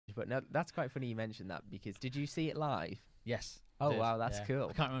But no, that's quite funny you mentioned that, because did you see it live? Yes. Oh, did. wow, that's cool.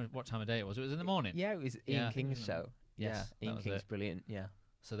 I can't remember what time of day it was. It was in the morning. Yeah, it was Yeah, Ian I think it King's was show. Yes, yeah, that Ian was King's it. brilliant. Yeah,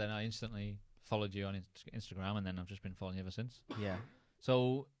 So then I instantly followed you on Instagram, and then I've just been following you ever since. yeah.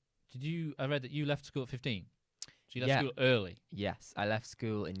 So, I read that you left school at 15. So you left Yeah. school early. Yes, I left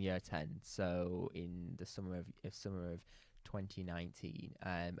school in year 10, so in the summer of 2019.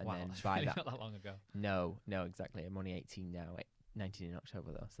 And Wow, then that's by really that, not that long ago. no, exactly. I'm only 18 now. 19 in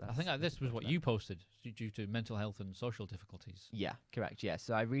October though. So I think that's this was much what better. you posted due to mental health and social difficulties. Yeah, correct. Yeah,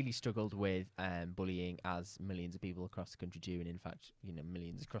 so I really struggled with bullying, as millions of people across the country do, and in fact,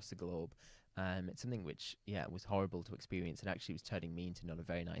 millions across the globe. It's something which, was horrible to experience, and actually was turning me into not a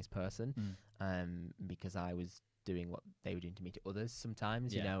very nice person, because I was doing what they were doing to me to others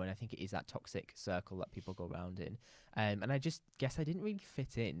sometimes, Yeah. and I think it is that toxic circle that people go around in. And I just guess I didn't really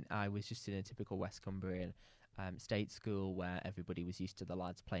fit in. I was just in a typical West Cumbrian state school where everybody was used to the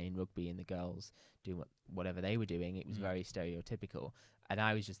lads playing rugby and the girls doing whatever they were doing. It was very stereotypical. And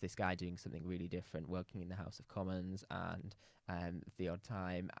I was just this guy doing something really different, working in the House of Commons and the odd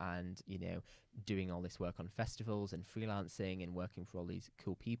time, and, doing all this work on festivals and freelancing and working for all these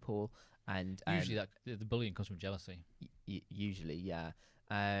cool people. And Usually the bullying comes from jealousy. Usually, yeah.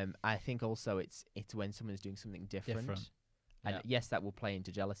 I think also it's when someone's doing something different. And Yeah. yes, that will play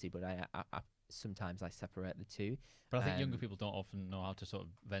into jealousy, but I sometimes I separate the two. But I think younger people don't often know how to sort of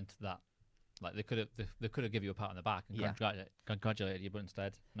vent that. Like they could have given you a pat on the back and congratulated you, but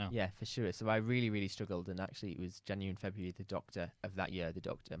instead, no. Yeah, for sure. So I really, really struggled, and actually it was January and February.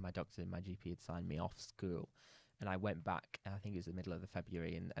 My doctor, my GP had signed me off school, and I went back. I think it was the middle of the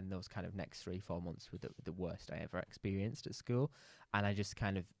February, and those kind of next 3-4 months were the worst I ever experienced at school. And I just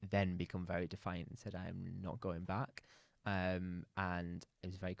kind of then become very defiant and said I'm not going back. And it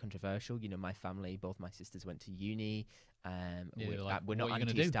was very controversial. My family, both my sisters went to uni. We're not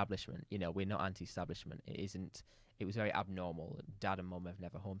anti-establishment. We're not anti-establishment. It was very abnormal. Dad and mum have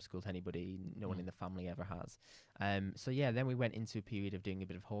never homeschooled anybody. No one in the family ever has. Then we went into a period of doing a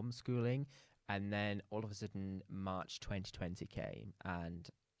bit of homeschooling, and then all of a sudden March 2020 came, and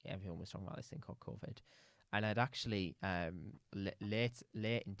everyone was talking about this thing called COVID. And I'd actually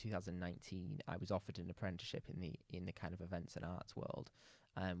late in 2019, I was offered an apprenticeship in the kind of events and arts world,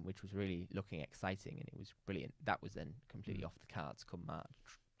 which was really looking exciting, and it was brilliant. That was then completely off the cards come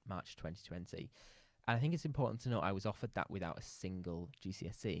March 2020. And I think it's important to note I was offered that without a single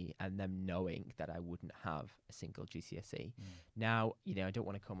GCSE, and them knowing that I wouldn't have a single GCSE. Now, I don't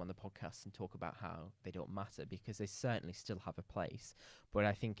want to come on the podcast and talk about how they don't matter, because they certainly still have a place. But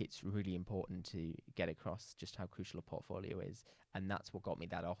I think it's really important to get across just how crucial a portfolio is. And that's what got me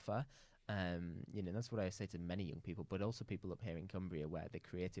that offer. That's what I say to many young people, but also people up here in Cumbria, where the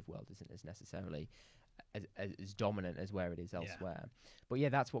creative world isn't as necessarily as dominant as where it is elsewhere. But yeah,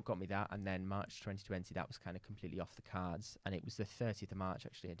 that's what got me that. And then March 2020, that was kind of completely off the cards. And it was the 30th of March,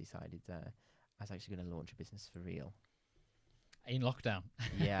 actually, I decided I was actually going to launch a business for real. In lockdown.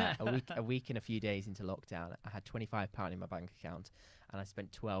 Yeah, a week and a few days into lockdown, I had £25 in my bank account, and I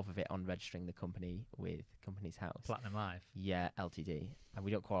spent 12 of it on registering the company with Companies House. Platinum Live. Yeah, LTD. And we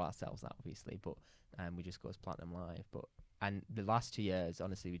don't call ourselves that, obviously, but we just go as Platinum Live. And the last 2 years,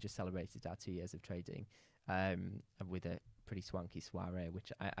 honestly, we just celebrated our 2 years of trading with a pretty swanky soiree,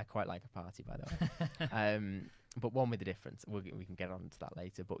 which I quite like a party, by the way. But one with a difference. We can get on to that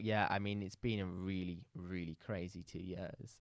later. But yeah, I mean, it's been a really, really crazy 2 years.